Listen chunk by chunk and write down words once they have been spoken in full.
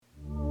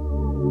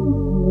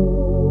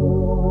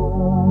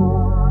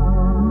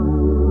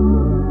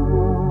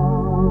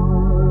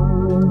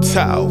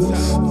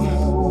Towers.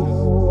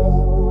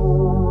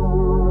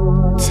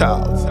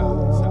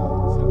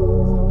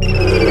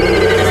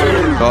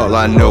 All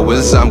I know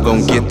is I'm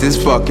gon' get this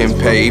fucking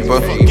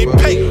paper.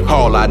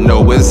 All I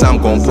know is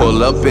I'm gon'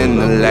 pull up in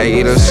the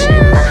latest.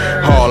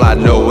 All I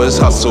know is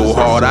hustle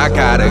hard, I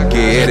gotta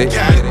get it.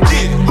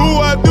 Who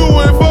I do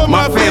it for?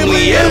 My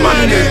family and my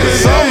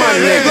niggas, all my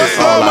niggas.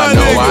 All I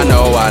know, I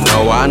know, I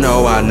know, I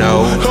know, I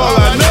know. All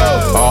I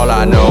know, all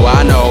I know,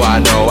 I know, I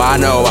know, I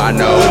know, I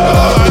know.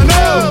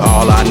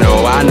 All I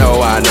know, I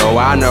know, I know,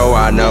 I know,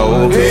 I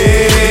know.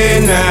 Hey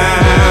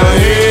now,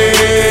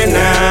 hey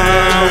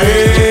now,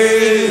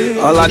 hey.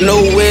 All I know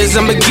is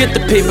I'ma get the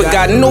paper.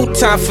 Got no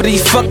time for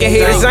these fucking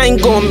haters. I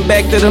ain't going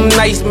back to them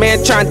nice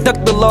man trying to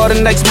duck the law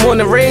the next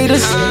morning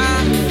raiders.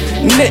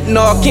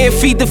 No, can't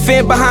feed the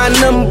fan behind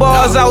them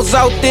bars. I was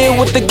out there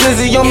with the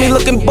glizzy on me,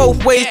 looking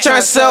both ways,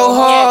 trying to sell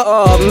hard.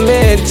 Oh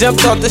man,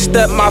 jumped off the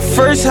step. My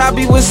first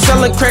hobby was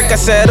selling crack. I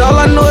said, all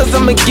I know is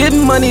I'ma get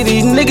money.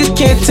 These niggas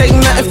can't take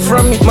nothing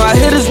from me. My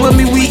hitters with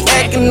me, we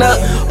acting up.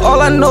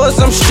 All I know is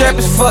I'm strapped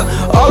as fuck.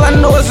 All I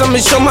know is I'ma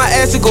show my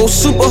ass and go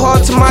super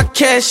hard to my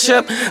cash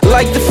up.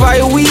 Like the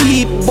fire we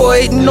heat,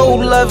 boy. No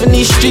love in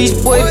these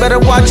streets, boy. Better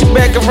watch your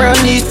back around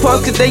these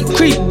punks, cause they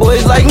creep,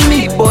 boys like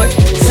me, boy.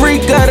 Free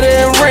Gutter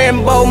and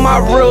Rambo, my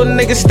real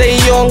niggas stay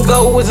on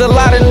go. Was a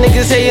lot of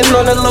niggas hating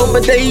on the low,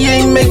 but they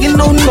ain't making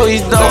no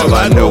noise, though. All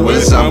I know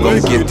is I'm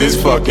gon' get this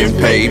fucking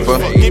paper.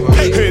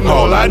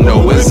 All I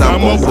know is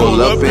I'm gon'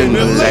 pull up in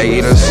the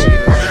latest.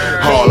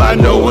 All I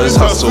know is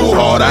hustle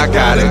hard, I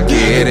gotta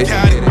get it.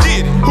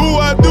 Who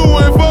I do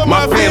it for?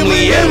 My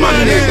family and my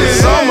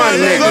niggas, all my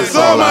niggas.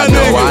 All I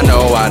know, I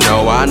know, I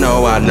know, I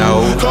know, I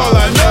know. All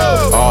I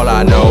know, all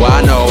I know,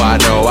 I know, I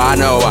know, I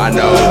know, I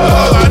know.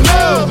 All I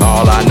know,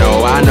 all I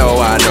know, I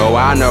know, I know,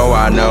 I know,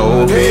 I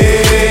know.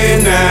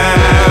 Hey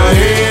now,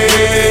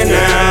 hey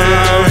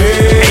now,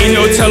 hey. Ain't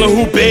no telling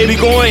who baby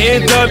gon'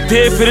 end up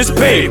dead for this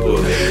paper.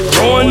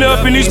 Growing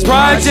up in these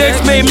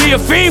projects made me a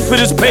fiend for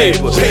this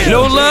paper.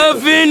 No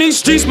love in these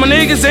streets, my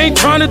niggas ain't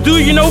tryna do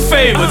you no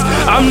favors.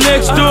 I'm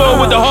next door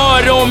with the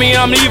heart on me,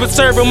 I'm even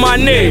serving my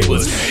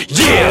neighbors.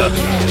 Yeah,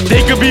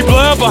 they could be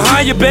blood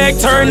behind your back,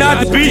 turn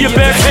out to be your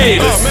best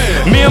haters.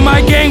 Me and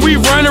my gang, we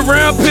run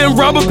around putting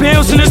rubber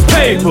bands in this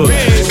paper.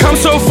 Come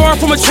so far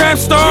from a trap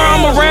star,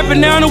 I'm a rapper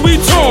now and we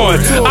torn.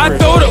 I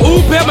throw the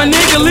oop at my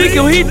nigga leak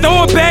and he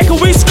throw it back and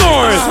we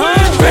scoring.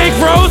 Bank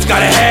rolls,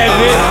 gotta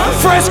have it.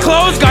 Fresh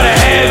clothes, gotta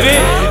have it.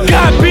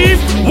 Got beef,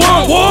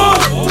 want war.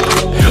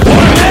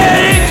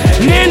 Automatic,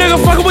 nigga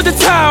fucking with the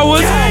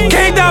towers.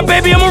 Can't die,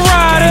 baby, I'm a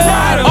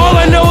rider. All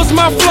I know is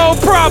my flow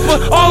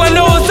proper. All I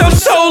know is I'm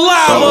so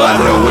loud. All I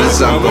know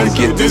is I'm gon'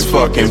 get this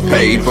fucking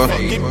paper.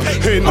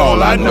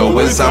 All I know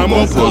is I'm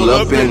gon' pull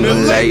up in the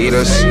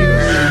latest.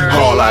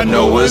 All I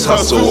know is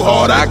hustle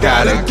hard, I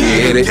gotta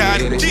get it.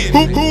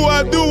 Who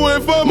I do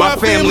it for? My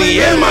family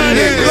and my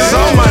niggas,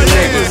 all my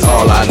niggas.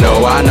 All I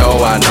know, I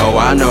know, I know,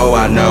 I know,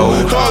 I know.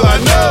 All I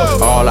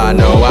know, all I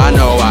know, I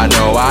know, I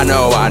know, I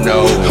know, I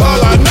know.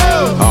 All I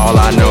know, all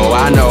I know,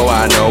 I know,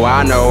 I know,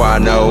 I know, I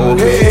know.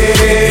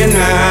 Hey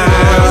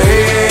now,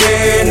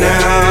 hey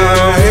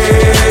now,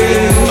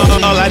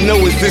 hey. All I know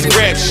is this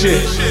rap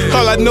shit.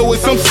 All I know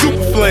is some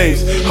super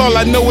flames. All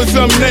I know is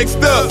I'm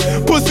next up.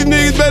 Pussy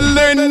niggas better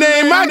learn the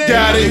name. I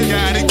got it.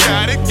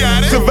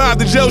 Survive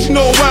the jail, you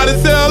know why to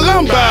tell.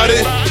 I'm about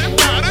it.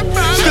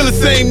 Still the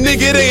same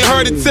nigga, it ain't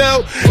hard to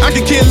tell. I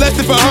can care less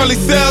if I hardly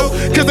sell,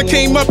 cause I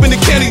came up in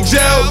the county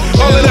jail.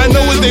 All that I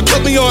know is they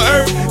put me on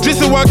earth just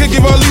so I could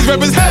give all these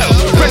rappers hell.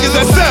 Records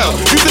I sell,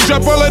 used to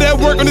drop all of that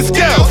work on the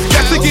scale.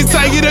 Got sick and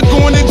tired of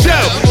going to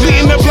jail.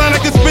 Leading the blind,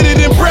 I can spit it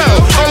in brown.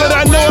 All that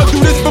I know, I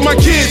do this for my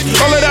kids.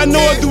 All that I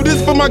know, I do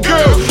this for my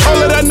girl. All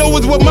that I know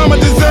is what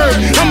mama deserve.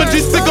 I'ma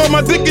just stick all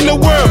my dick in the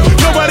world.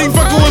 Nobody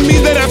fucking with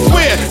me, that I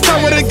swear.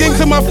 TowerGang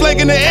to my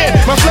flag in the air.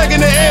 My flag in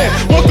the air.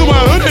 Walk through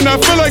my hood and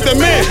I feel like the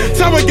man.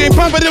 TowerGang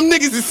pumping, them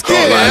niggas is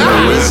scared. All I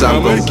know is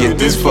I'm gon' get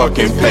this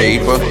fucking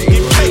paper.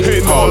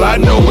 All I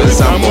know is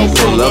I'm gon'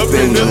 pull up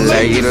in the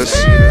latest.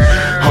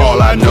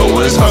 All I know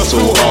is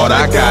hustle hard,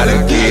 I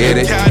gotta get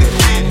it.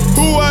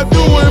 Who I do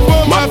it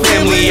for? My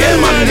family and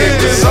my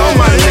niggas, all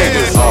my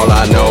niggas. All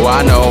I know,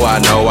 I know, I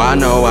know, I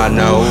know, I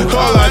know.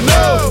 All I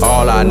know,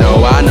 all I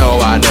know, I know,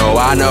 I know,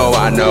 I know,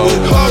 I know.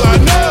 All I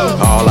know,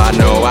 all I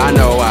know, I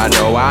know, I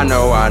know, I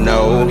know, I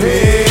know.